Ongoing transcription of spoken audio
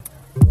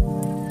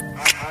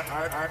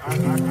I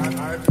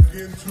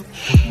begin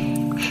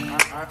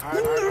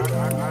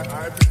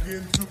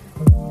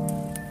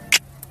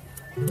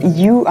to.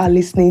 You are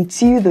listening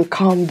to the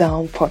Calm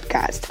Down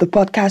podcast, the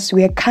podcast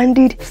where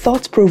candid,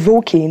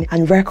 thought-provoking,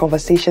 and rare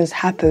conversations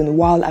happen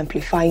while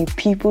amplifying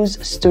people's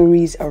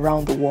stories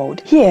around the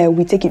world. Here,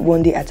 we take it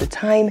one day at a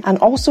time and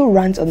also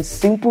rant on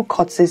simple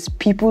causes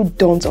people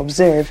don't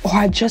observe or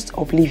are just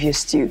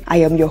oblivious to. I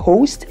am your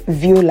host,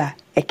 Viola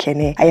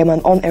Ekene. I am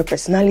an on-air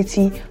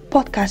personality,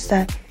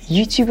 podcaster,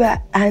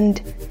 YouTuber,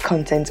 and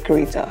content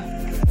creator.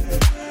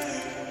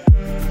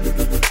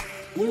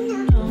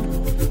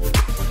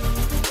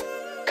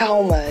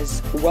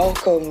 Calmers,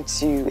 welcome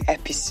to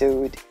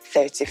episode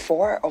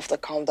 34 of the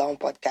Calm Down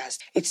podcast.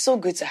 It's so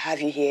good to have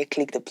you here.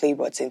 Click the play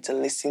button to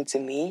listen to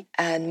me.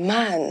 And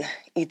man,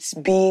 it's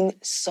been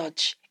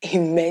such a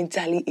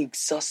mentally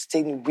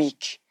exhausting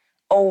week.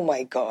 Oh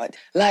my God.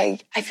 I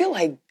feel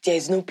like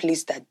there's no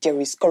place that there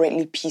is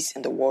currently peace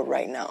in the world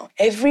right now.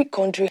 Every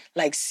country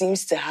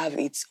seems to have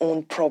its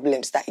own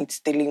problems that it's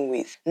dealing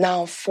with.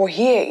 Now, for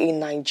here in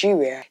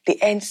Nigeria, the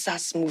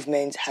EndSARS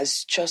movement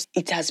has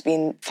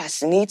been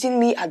fascinating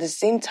me at the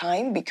same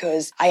time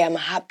because I am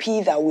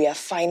happy that we are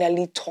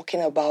finally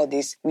talking about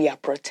this. We are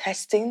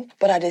protesting,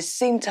 but at the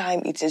same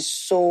time, it is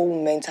so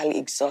mentally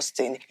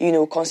exhausting,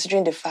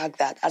 considering the fact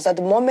that as at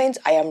the moment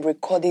I am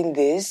recording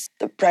this,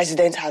 the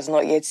president has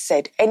not yet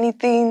said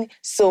anything.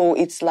 So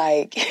it's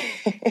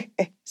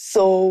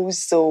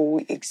so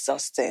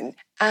exhausting.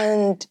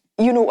 And,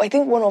 I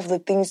think one of the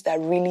things that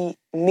really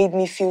made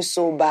me feel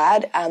so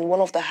bad and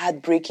one of the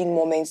heartbreaking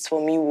moments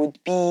for me would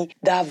be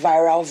that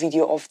viral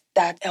video of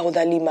that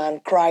elderly man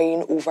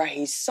crying over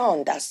his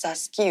son that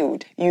SARS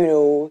killed.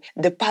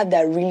 The part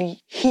that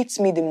really hit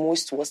me the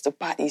most was the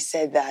part he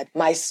said that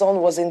my son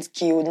wasn't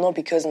killed not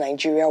because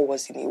Nigeria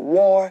was in a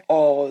war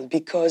or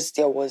because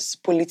there was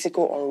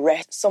political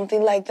unrest,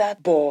 something like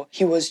that, but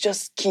he was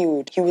just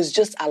killed. He was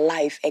just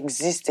alive,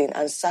 existing,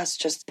 and SARS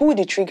just pulled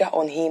the trigger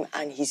on him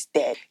and he's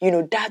dead.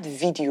 That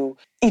video,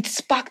 it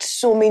sparked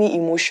so many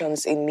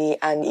emotions in me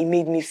and it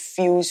made me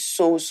feel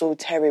so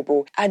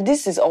terrible. And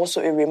this is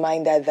also a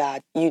reminder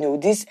that,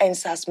 this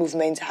EndSARS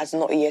movement has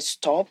not yet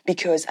stopped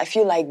because I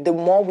feel like the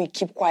more we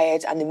keep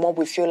quiet and the more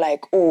we feel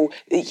like,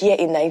 here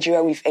in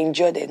Nigeria, we've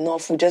enjoyed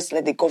enough. We just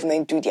let the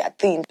government do their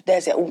thing.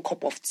 There's their own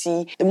cup of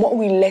tea. The more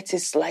we let it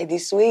slide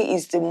this way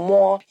is the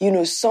more,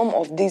 some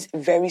of these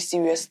very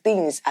serious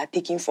things are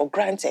taken for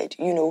granted.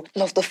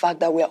 Love the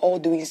fact that we're all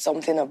doing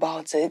something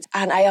about it.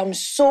 And I am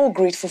so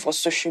grateful for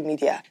social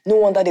media. No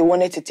wonder they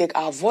wanted to take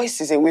our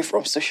voices away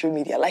from social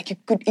media. You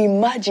could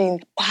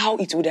imagine how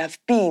it would have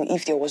been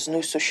if there was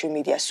no social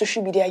media.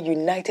 Social media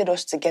united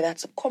us together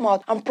to come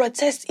out and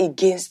protest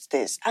against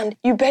this. And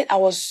you bet I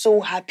was so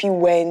happy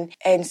when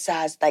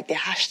EndSARS, the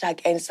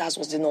hashtag EndSARS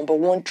was the number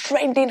one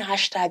trending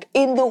hashtag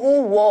in the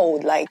whole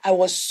world. I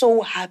was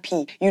so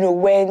happy,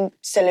 when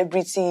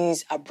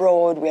celebrities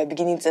abroad were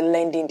beginning to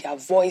lend in their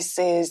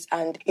voices,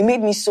 and it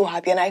made me so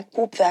happy. And I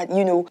hope that,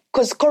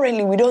 because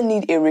currently we don't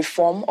need a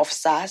reform of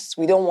SARS.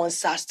 We don't want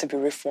SARS to be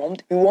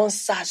reformed. We want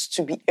SARS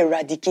to be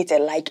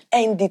eradicated,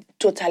 end it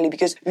totally,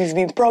 because we've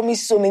been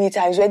promised so many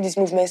times when this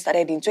movement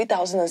started in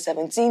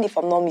 2017, if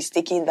I'm not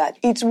mistaken, that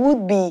it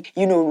would be,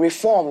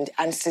 reformed.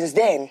 And since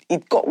then,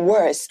 it got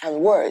worse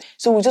and worse.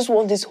 So we just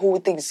want this whole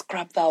thing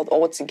scrapped out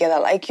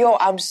altogether.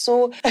 I'm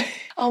so,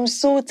 I'm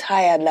so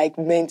tired,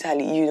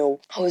 mentally,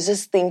 I was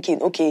just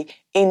thinking, okay,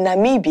 in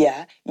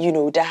Namibia,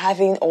 they're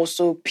having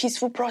also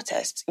peaceful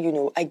protests,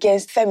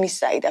 against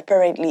femicide.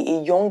 Apparently,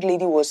 a young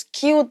lady was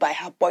killed by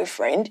her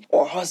boyfriend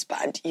or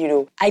husband,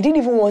 I didn't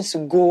even want to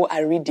go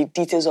and read the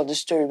details of the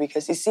story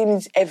because it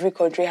seems every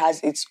country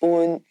has its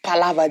own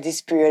palaver this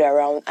period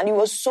around. And it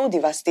was so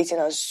devastating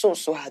and so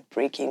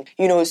heartbreaking,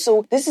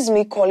 So this is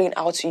me calling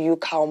out to you,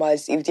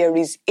 Calmers. If there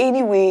is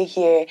any way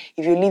here,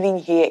 if you're living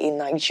here in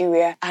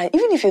Nigeria, and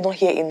even if you're not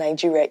here in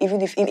Nigeria,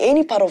 even if in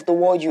any part of the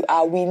world you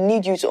are, we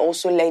need you to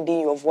also lend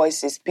in your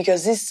voices,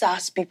 because these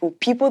SARS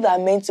people that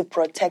are meant to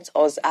protect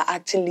us are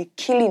actually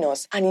killing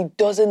us, and it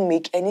doesn't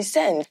make any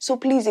sense. So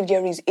please, if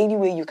there is any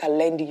way you can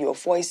lend in your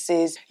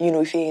voices,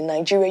 if you're in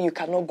Nigeria, you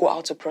cannot go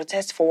out to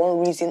protest for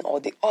one reason or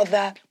the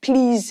other,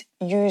 please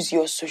use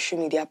your social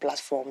media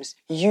platforms.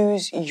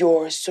 Use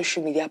your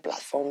social media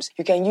platforms.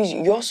 You can use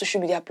your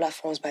social media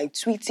platforms by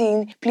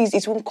tweeting. Please,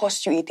 it won't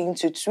cost you anything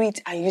to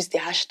tweet and use the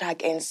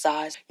hashtag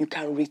EndSARS. You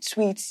can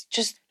retweet.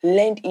 Just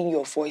lend in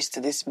your voice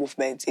to this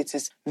movement. It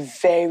is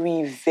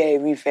very,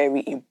 very,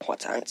 very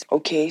important.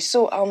 Okay,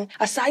 so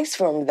aside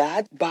from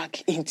that,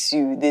 back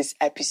into this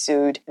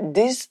episode.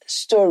 This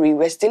story,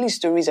 we're telling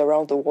stories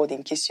around the world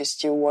in case you're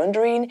still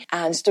wondering.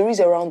 And Stories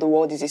Around the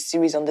World is a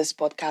series on this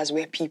podcast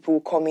where people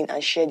come in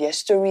and share their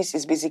stories.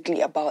 It's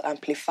basically about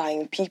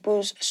amplifying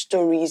people's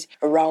stories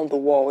around the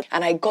world.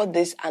 And I got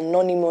this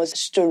anonymous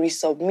story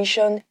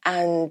submission,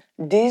 and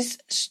this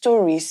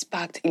story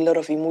sparked a lot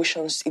of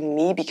emotions in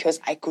me because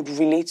I could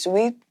relate to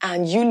it.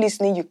 And you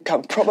listening, you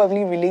can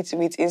probably relate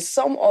to it in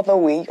some other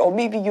way, or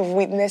maybe you've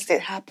witnessed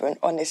it happen,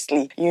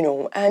 honestly,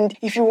 And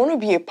if you want to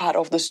be a part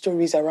of the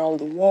stories around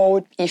the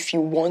world, if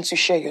you want to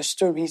share your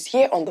stories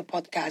here on the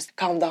podcast,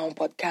 Calm Down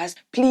Podcast,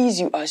 please,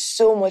 you are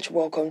so much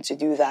welcome to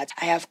do that.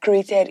 I have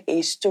created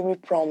a story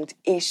prompt,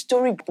 a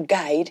story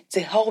guide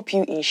to help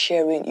you in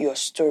sharing your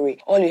story.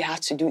 All you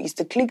have to do is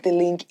to click the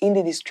link in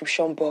the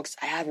description box.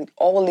 I have it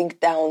all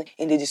linked down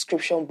in the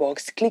description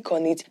box. Click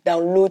on it,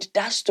 download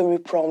that story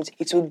prompt.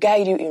 It will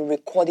guide you in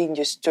recording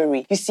your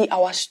story. You see,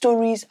 our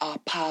stories are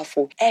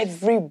powerful.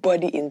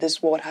 Everybody in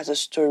this world has a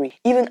story.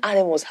 Even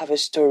animals have a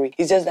story.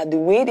 It's just that the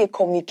way they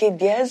communicate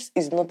theirs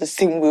is not the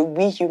same way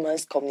we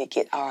humans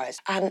communicate ours.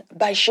 And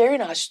by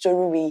sharing our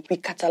story, we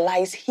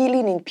catalyze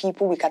healing in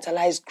people, we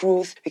catalyze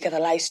growth, we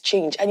catalyze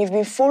change. And you've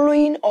been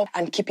following up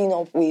and keeping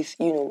up with,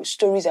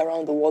 stories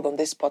around the world on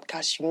this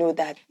podcast. You know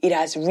that it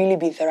has really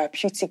been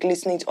therapeutic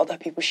listening to other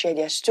people share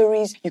their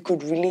stories. You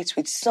could relate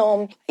with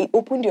some. It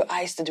opened your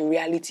eyes to the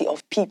reality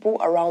of people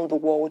around the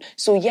world.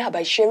 So yeah,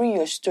 by sharing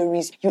your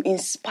stories, you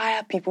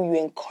inspire people, you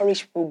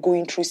encourage people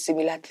going through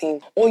similar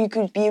things, or you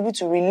could be able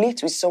to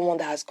relate with someone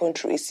that has gone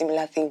through a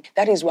similar thing.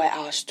 That is why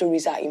our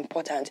stories are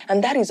important.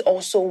 And that is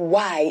also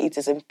why it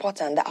is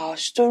important that our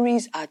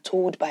stories are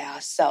told by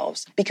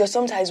ourselves. Because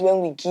sometimes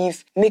when we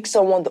make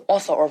someone the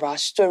author of our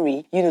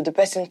story, the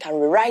person can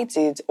rewrite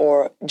it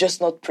or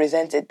just not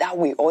present it that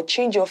way, or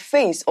change your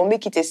face or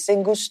make it a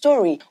single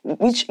story,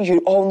 which you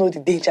all know the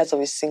dangers of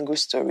a single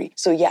story.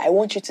 So yeah, I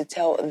want you to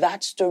tell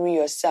that story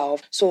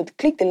yourself. So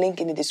click the link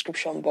in the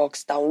description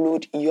box,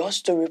 download your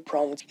story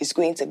prompt. It's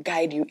going to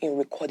guide you in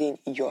recording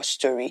your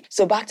story.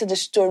 So back to the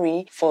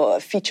story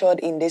featured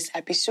in this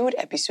episode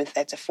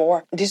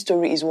 34. This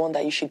story is one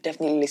that you should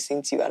definitely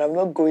listen to. And I'm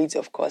not going to,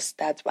 of course,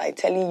 start by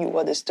telling you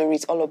what the story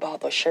is all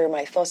about or share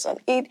my thoughts on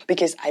it,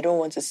 because I don't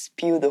want to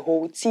spill the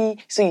whole tea.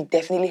 So you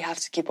definitely have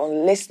to keep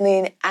on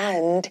listening.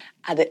 And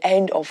at the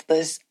end of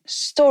this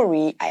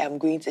story, I am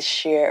going to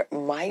share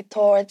my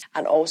thoughts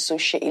and also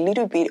share a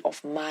little bit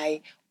of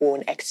my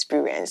own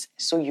experience.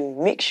 So you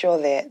make sure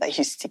that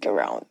you stick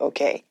around,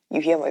 okay?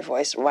 You hear my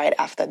voice right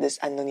after this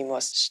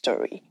anonymous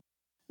story.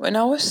 When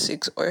I was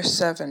 6 or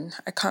 7,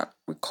 I can't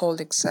recall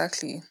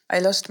exactly, I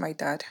lost my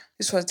dad.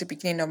 This was the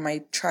beginning of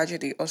my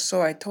tragedy, or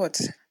so I thought.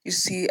 You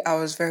see, I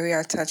was very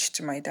attached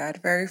to my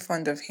dad, very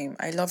fond of him.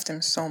 I loved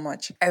him so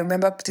much. I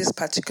remember these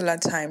particular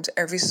times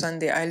every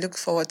Sunday. I look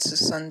forward to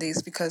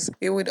Sundays because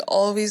we would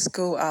always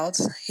go out,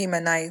 him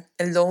and I,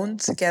 alone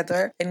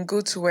together, and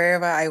go to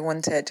wherever I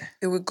wanted.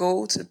 We would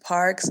go to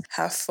parks,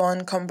 have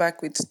fun, come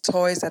back with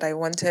toys that I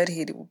wanted.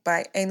 He would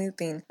buy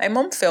anything. My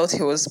mom felt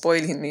he was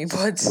spoiling me,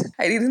 but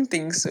I didn't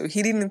think so.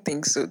 He didn't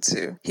think so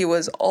too. He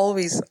was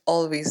always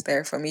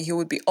there for me. He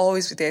would be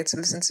always there to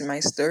listen to my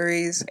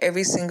stories.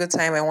 Every single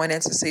time I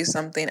wanted to say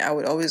something, I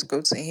would always go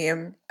to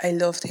him. I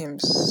loved him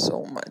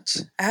so much.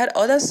 I had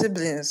other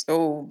siblings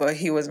though, but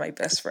he was my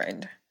best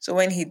friend. So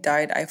when he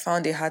died, I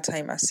found a hard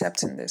time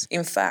accepting this.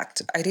 In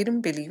fact, I didn't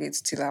believe it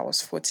till I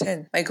was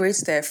 14. My grades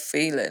started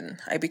failing.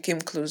 I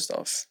became closed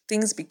off.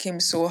 Things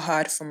became so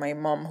hard for my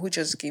mom, who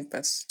just gave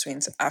birth to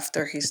twins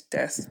after his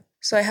death.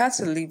 So I had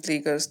to leave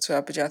Lagos to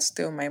Abuja to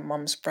stay with my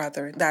mom's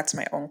brother. That's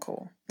my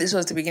uncle. This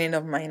was the beginning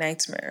of my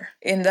nightmare.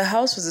 In the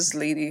house was this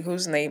lady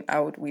whose name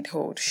I would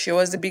withhold. She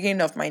was the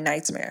beginning of my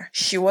nightmare.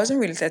 She wasn't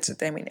related to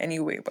them in any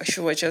way, but she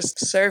was just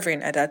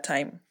serving at that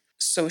time.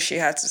 So she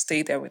had to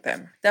stay there with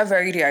them. That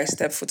very day I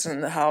stepped foot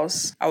in the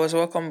house, I was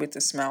welcomed with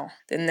a smile.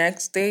 The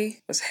next day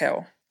was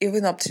hell.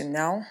 Even up to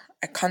now,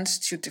 I can't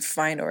still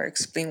define or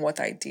explain what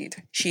I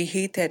did. She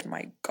hated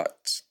my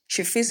guts.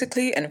 She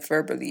physically and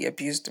verbally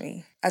abused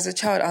me. As a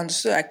child, I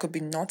understood I could be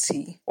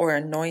naughty or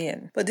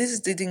annoying, but this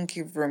didn't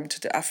give room to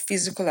the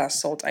physical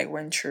assault I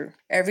went through.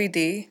 Every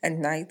day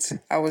and night,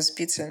 I was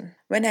beaten.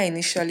 When I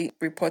initially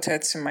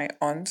reported to my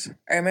aunt,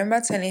 I remember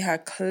telling her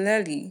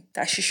clearly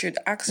that she should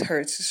ask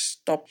her to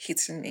stop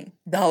hitting me.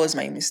 That was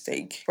my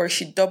mistake, for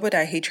she doubled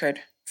her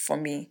hatred for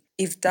me,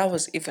 if that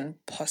was even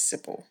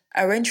possible.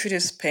 I went through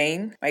this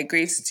pain, my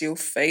grades still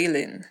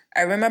failing.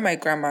 I remember my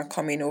grandma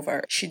coming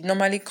over. She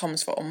normally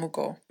comes for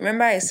Omugo.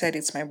 Remember I said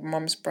it's my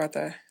mom's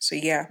brother, so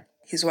yeah,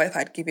 his wife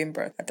had given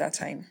birth at that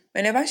time.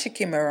 Whenever she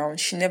came around,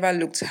 she never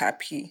looked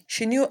happy.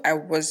 She knew I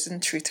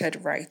wasn't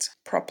treated right,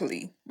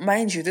 properly.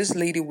 Mind you, this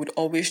lady would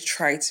always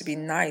try to be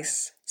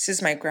nice.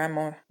 Since my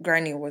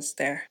granny was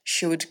there,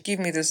 she would give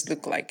me this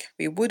look like,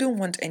 we wouldn't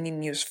want any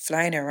news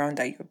flying around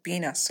that you're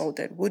being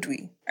assaulted, would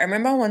we? I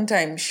remember one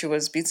time she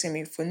was beating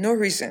me for no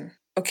reason.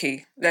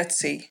 Okay, let's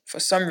say for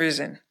some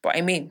reason, but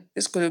I mean,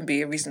 this couldn't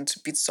be a reason to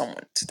beat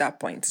someone to that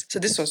point. So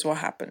this was what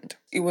happened.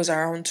 It was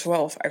around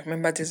 12. I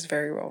remember this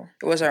very well.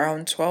 It was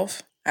around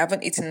 12. I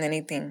haven't eaten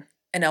anything.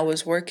 And I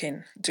was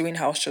working, doing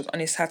house chores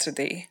on a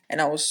Saturday, and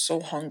I was so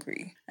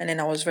hungry. And then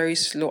I was very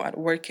slow at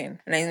working.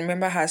 And I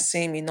remember her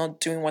saying me not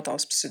doing what I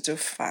was supposed to do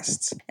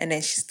fast. And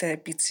then she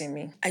started beating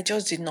me. I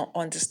just did not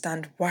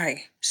understand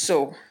why.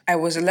 So, I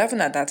was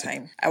 11 at that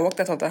time. I walked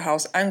out of the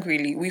house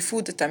angrily with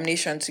full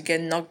determination to get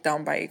knocked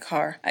down by a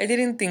car. I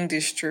didn't think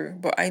this through,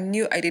 but I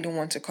knew I didn't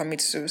want to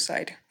commit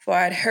suicide. for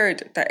I had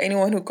heard that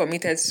anyone who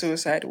committed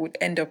suicide would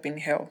end up in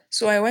hell.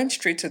 So I went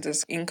straight to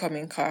this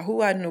incoming car,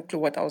 who had no clue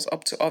what I was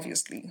up to,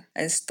 obviously,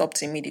 and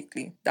stopped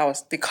immediately.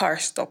 The car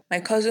stopped. My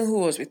cousin, who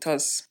was with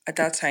us at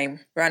that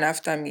time, ran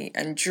after me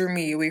and drew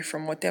me away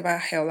from whatever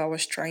hell I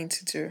was trying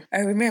to do. I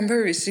remember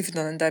receiving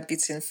another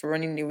beating for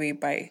running away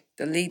by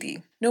the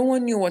lady. No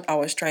one knew what I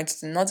was trying to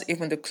do, not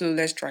even the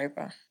clueless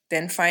driver.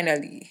 Then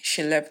finally,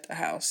 she left the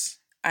house.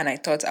 And I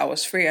thought I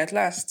was free at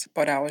last,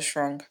 but I was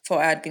wrong.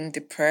 For I had been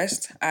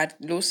depressed, I had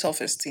low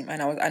self-esteem,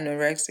 and I was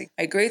anorexic.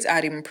 My grades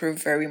had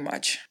improved very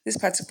much. This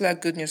particular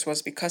good news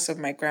was because of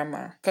my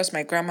grandma, because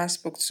my grandma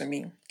spoke to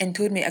me and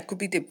told me I could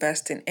be the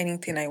best in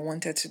anything I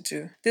wanted to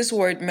do. This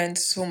word meant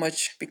so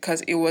much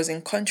because it was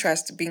in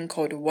contrast to being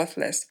called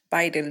worthless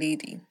by the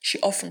lady.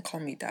 She often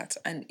called me that,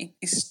 and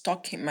it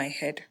stuck in my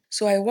head.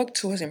 So I worked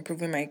towards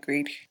improving my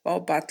grade while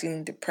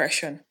battling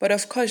depression. But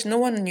of course, no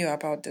one knew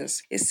about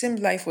this. It seemed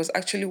life was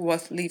actually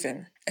worth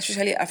living,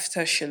 especially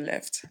after she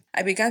left.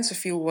 I began to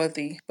feel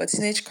worthy, but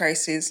teenage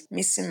crisis,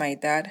 missing my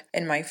dad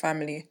and my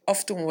family,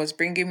 often was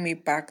bringing me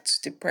back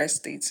to depressed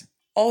states.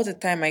 All the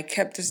time I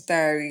kept this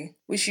diary,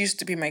 which used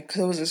to be my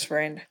closest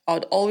friend. I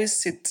would always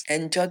sit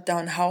and jot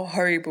down how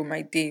horrible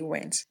my day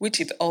went,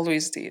 which it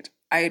always did.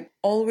 I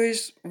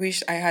always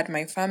wished I had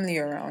my family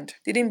around.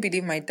 Didn't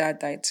believe my dad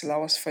died till I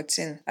was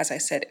 14, as I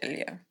said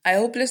earlier. I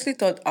hopelessly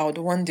thought I would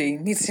one day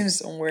meet him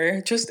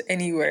somewhere, just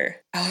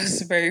anywhere. I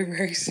was very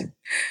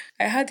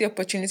I had the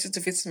opportunity to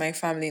visit my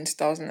family in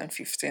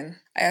 2015.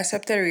 I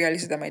accepted the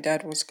reality that my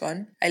dad was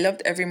gone. I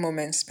loved every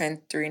moment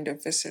spent during the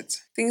visit.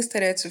 Things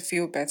started to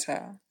feel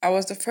better. I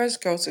was the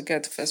first girl to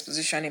get the first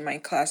position in my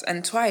class,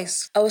 and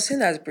twice I was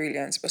seen as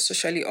brilliant but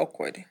socially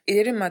awkward. It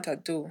didn't matter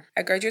though.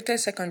 I graduated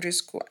secondary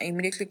school and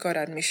immediately got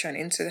admission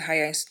into the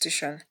higher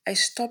institution. I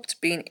stopped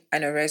being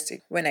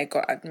anorexic when I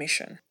got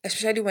admission,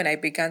 especially when I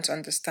began to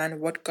understand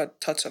what God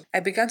taught of.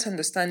 I began to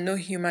understand no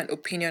human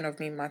opinion of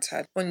me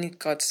mattered, only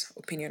God's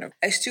opinion of me.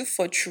 I still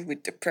fought through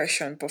with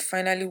depression, but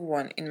finally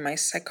won in my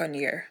second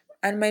year.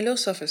 And my low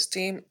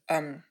self-esteem,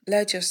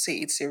 let's just say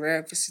it's a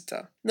rare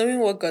visitor. Knowing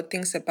what God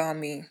thinks about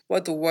me,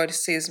 what the word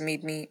says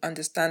made me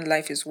understand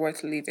life is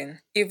worth living,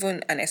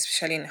 even and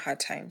especially in hard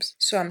times.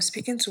 So I'm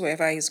speaking to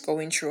whoever is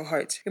going through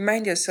hurt.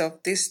 Remind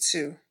yourself this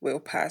too will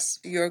pass.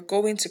 You're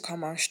going to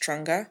come out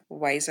stronger,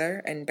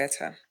 wiser, and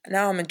better.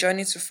 Now I'm a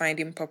journey to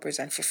finding purpose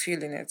and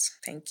fulfilling it.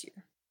 Thank you.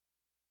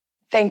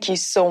 Thank you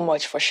so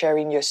much for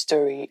sharing your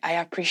story. I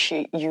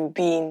appreciate you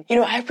being,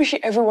 I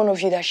appreciate every one of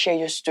you that share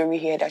your story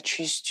here, that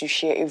choose to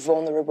share a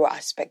vulnerable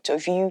aspect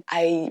of you.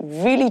 I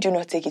really do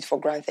not take it for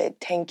granted.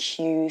 Thank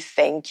you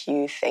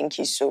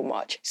so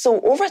much.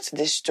 So over to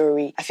this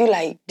story, I feel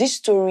like this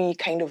story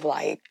kind of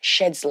like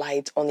sheds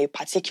light on a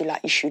particular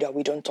issue that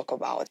we don't talk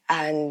about,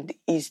 and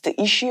is the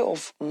issue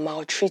of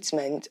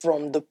maltreatment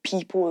from the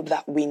people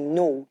that we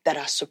know that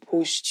are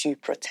supposed to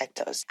protect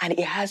us. And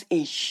it has a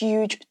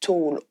huge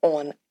toll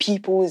on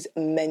people's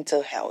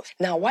mental health.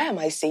 Now, why am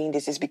I saying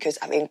this is because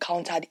I've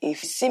encountered a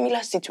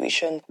similar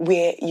situation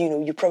where,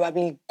 you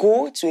probably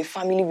go to a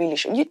family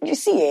relation. You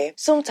see,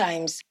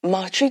 sometimes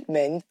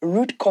maltreatment,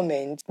 rude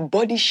comments,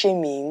 body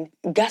shaming,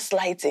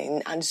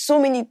 gaslighting, and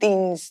so many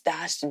things that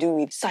has to do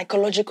with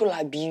psychological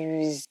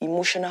abuse,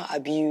 emotional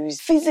abuse,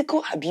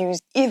 physical abuse,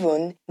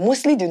 even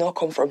mostly do not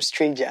come from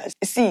strangers.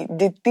 See,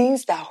 the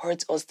things that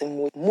hurt us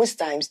the most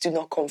times do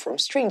not come from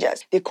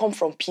strangers. They come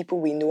from people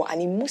we know,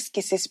 and in most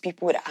cases,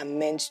 people that are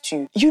meant to,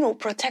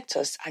 protect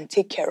us and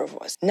take care of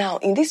us. Now,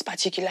 in this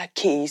particular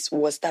case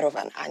was that of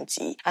an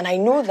auntie. And I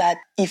know that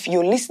if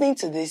you're listening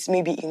to this,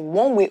 maybe in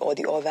one way or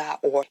the other,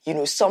 or,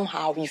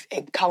 somehow you've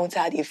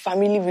encountered a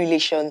family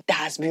relation that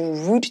has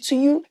been rude to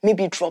you,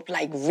 maybe drop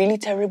like really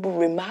terrible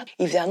remark.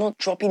 If they're not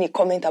dropping a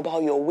comment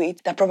about your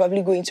weight, they're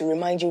probably going to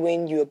remind you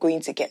when you're going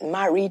to get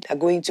married. They're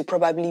going to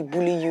probably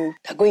bully you.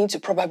 They're going to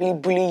probably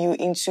bully you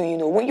into,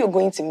 when you're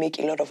going to make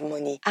a lot of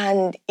money.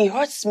 And it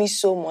hurts me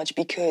so much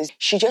because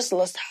she just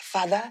lost her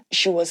father.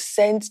 She was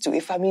sent to a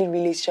family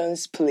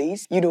relations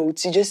place,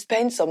 to just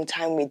spend some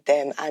time with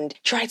them and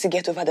try to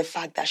get over the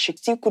fact that she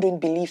still couldn't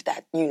believe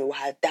that,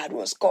 her dad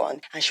was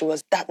gone, and she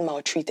was that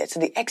maltreated to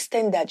the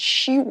extent that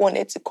she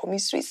wanted to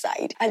commit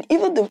suicide. And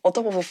even on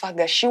top of the fact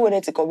that she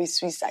wanted to commit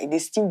suicide, they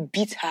still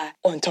beat her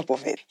on top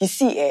of it. You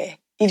see,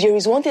 if there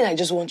is one thing I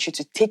just want you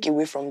to take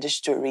away from this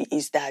story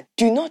is that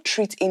do not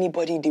treat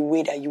anybody the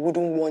way that you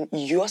wouldn't want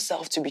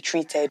yourself to be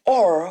treated,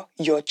 or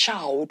your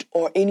child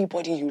or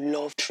anybody you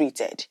love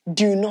treated.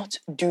 Do not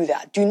do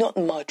that. Do not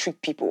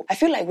maltreat people. I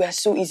feel like we are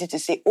so easy to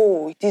say,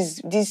 oh,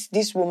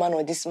 this woman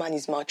or this man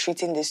is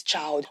maltreating this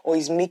child, or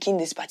is making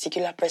this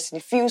particular person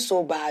feel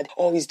so bad,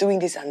 or is doing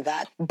this and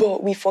that.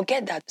 But we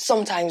forget that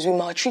sometimes we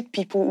maltreat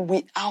people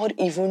without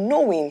even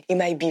knowing. It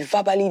might be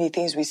verbally the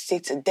things we say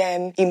to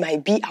them. It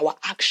might be our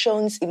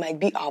actions. It might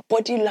be our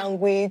body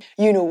language.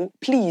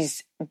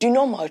 Please do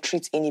not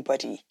maltreat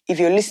anybody. If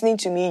you're listening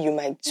to me, you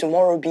might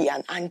tomorrow be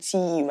an auntie,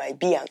 you might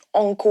be an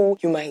uncle,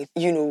 you might,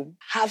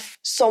 have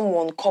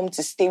someone come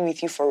to stay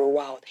with you for a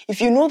while. If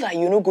you know that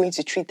you're not going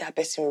to treat that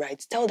person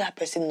right, tell that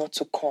person not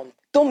to come.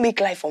 Don't make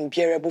life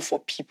unbearable for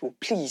people,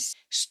 please.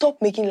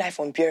 Stop making life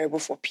unbearable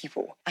for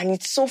people. And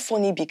it's so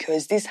funny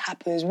because this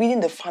happens within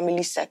the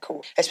family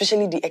circle,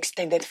 especially the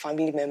extended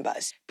family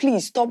members.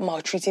 Please stop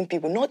maltreating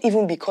people, not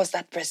even because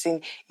that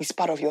person is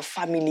part of your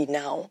family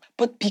now,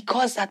 but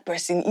because that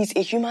person is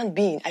a human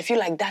being. I feel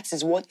like that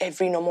is what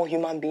every normal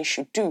human being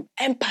should do.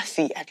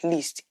 Empathy, at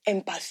least.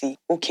 Empathy,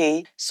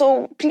 okay?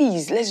 So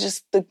please, let's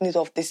just take note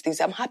of these things.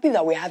 I'm happy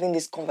that we're having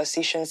these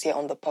conversations here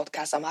on the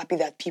podcast. I'm happy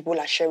that people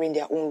are sharing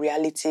their own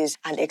realities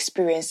and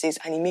experiences,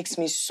 and it makes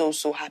me so,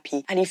 so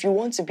happy. And if you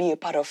want to be a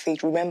part of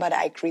it, remember that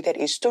I created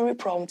a story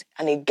prompt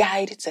and a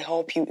guide to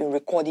help you in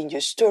recording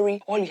your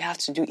story. All you have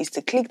to do is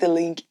to click the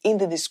link in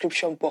the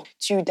description box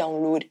to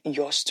download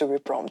your story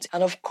prompt.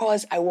 And of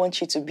course, I want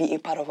you to be a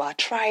part of our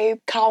tribe,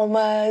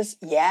 Calmers.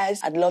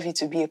 Yes, I'd love you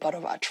to be a part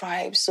of our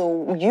tribe.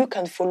 So you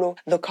can follow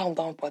the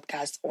Countdown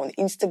Podcast on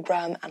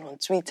Instagram and on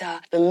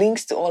Twitter. The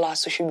links to all our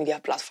social media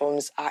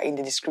platforms are in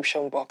the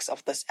description box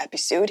of this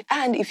episode.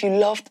 And if you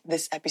loved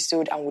this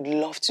episode and would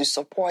love to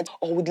support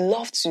or would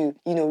love to,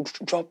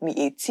 drop me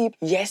a tip,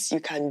 yes, you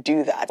can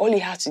do that. All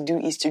you have to do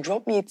is to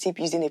drop me a tip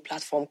using a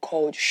platform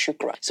called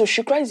Shukra. So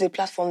Shukra is a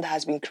platform that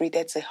has been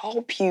created to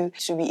help you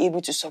to be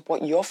able to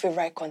support your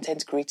favorite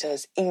content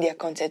creators in their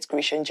content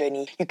creation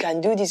journey. You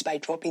can do this by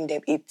dropping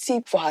them a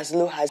tip for as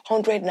low as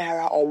 100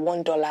 naira or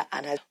 $1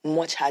 and as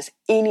much as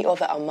any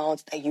other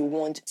amount that you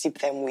want to tip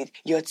them with.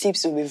 Your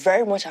tips will be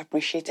very much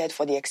appreciated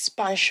for the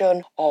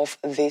expansion of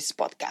this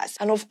podcast.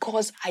 And of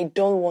course, I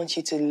don't want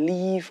you to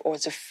leave or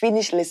to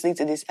finish listening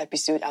to this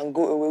episode and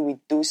go away with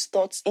those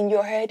thoughts in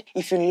your head.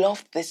 If you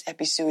loved this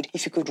episode,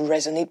 if you could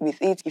resonate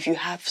with it, if you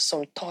have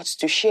some thoughts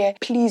to share,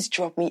 please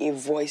drop me a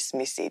voice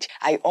message.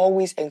 I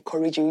always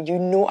encourage you.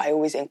 I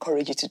always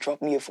encourage you to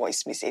drop me a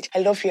voice message. I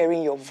love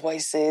hearing your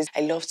voices.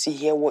 I love to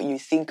hear what you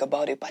think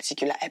about a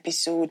particular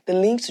episode. The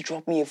link to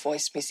drop me a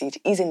voice message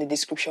is in the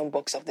description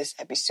box of this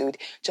episode.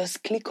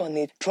 Just click on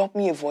it, drop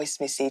me a voice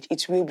message.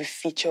 It will be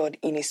featured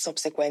in a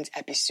subsequent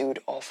episode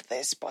of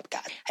this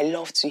podcast. I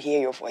love to hear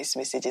your voice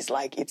messages.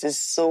 It is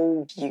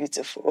so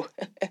beautiful.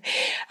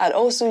 And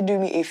also do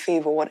me a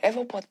favor,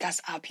 whatever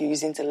podcast app you're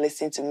using to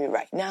listen to me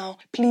right now,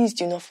 please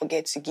do not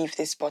forget to give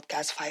this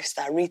podcast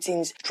 5-star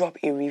ratings, drop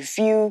a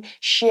review,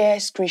 share,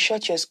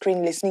 screenshot your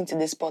screen listening to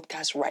this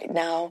podcast right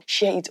now,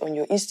 share it on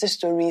your Insta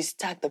stories,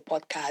 tag the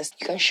podcast.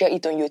 You can share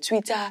it on your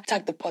Twitter,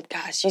 tag the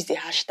podcast, use the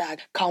hashtag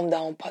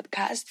Countdown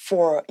Podcast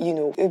for,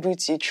 able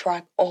to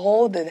track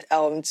all the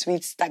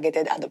tweets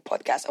targeted at the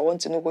podcast. I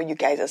want to know what you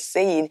guys are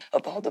saying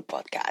about the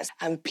podcast.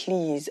 And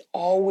please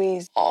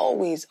always,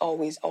 always,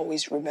 always,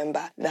 always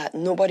remember that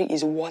nobody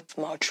is worth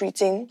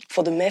maltreating.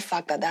 For the mere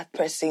fact that that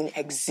person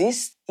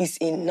exists is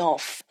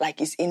enough.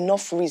 It's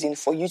enough reason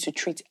for you to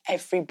treat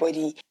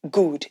everybody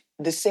good.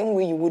 The same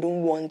way you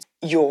wouldn't want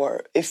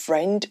a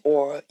friend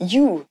or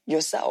you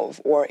yourself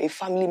or a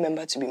family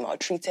member to be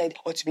maltreated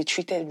or to be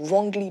treated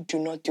wrongly. Do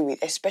not do it,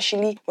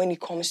 especially when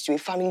it comes to a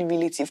family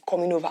relative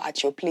coming over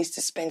at your place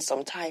to spend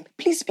some time.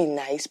 Please be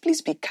nice,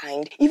 please be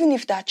kind. Even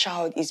if that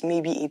child is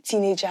maybe a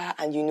teenager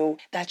and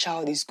that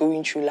child is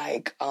going through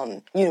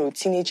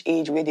teenage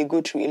age where they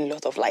go through a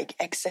lot of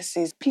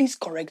excesses, please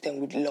correct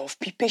them with love.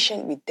 Be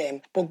patient with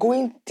them. But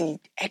going the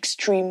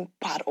extreme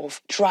part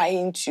of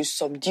trying to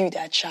subdue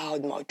that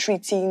child,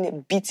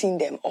 maltreating, beating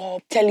them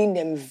up, telling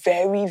them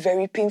very,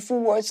 very painful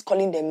words,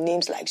 calling them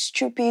names like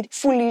stupid,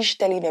 foolish,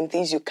 telling them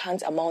things you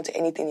can't amount to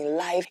anything in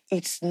life,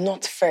 it's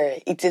not fair.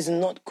 It is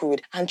not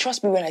good. And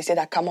trust me when I say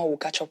that karma will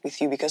catch up with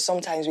you, because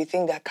sometimes we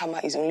think that karma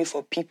is only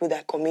for people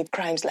that commit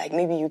crimes, like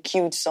maybe you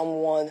killed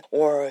someone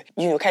or,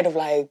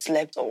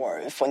 slept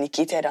or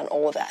fornicated and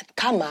all that.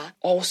 Karma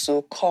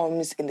also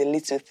comes in the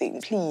little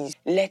things. Please,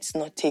 let's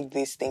not take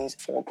these things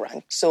for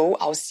granted. So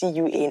I'll see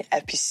you in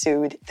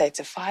episode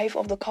 35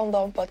 of the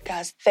Countdown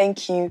Podcast.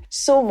 Thank you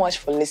so much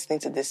for listening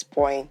to this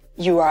point.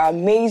 You are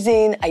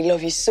amazing. I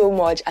love you so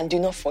much. And do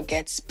not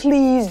forget,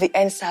 please, the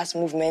NSAS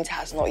movement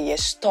has not yet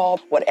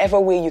stopped. Whatever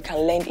way you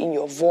can lend in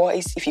your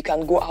voice, if you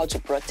can go out to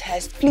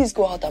protest, please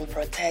go out and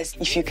protest.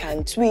 If you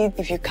can tweet,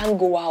 if you can't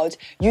go out,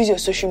 use your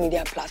social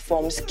media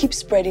platforms. Keep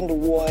spreading the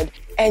word.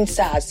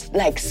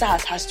 NSAS,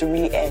 SARS has to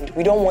really end.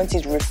 We don't want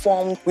it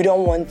reformed. We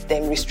don't want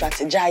them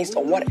re-strategized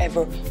or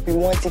whatever. We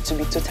want it to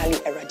be totally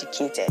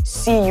eradicated.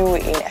 See you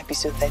in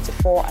episode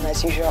 34. And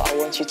as usual, I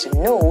want you to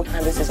know,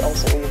 and this is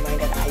also a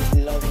reminder that I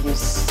love you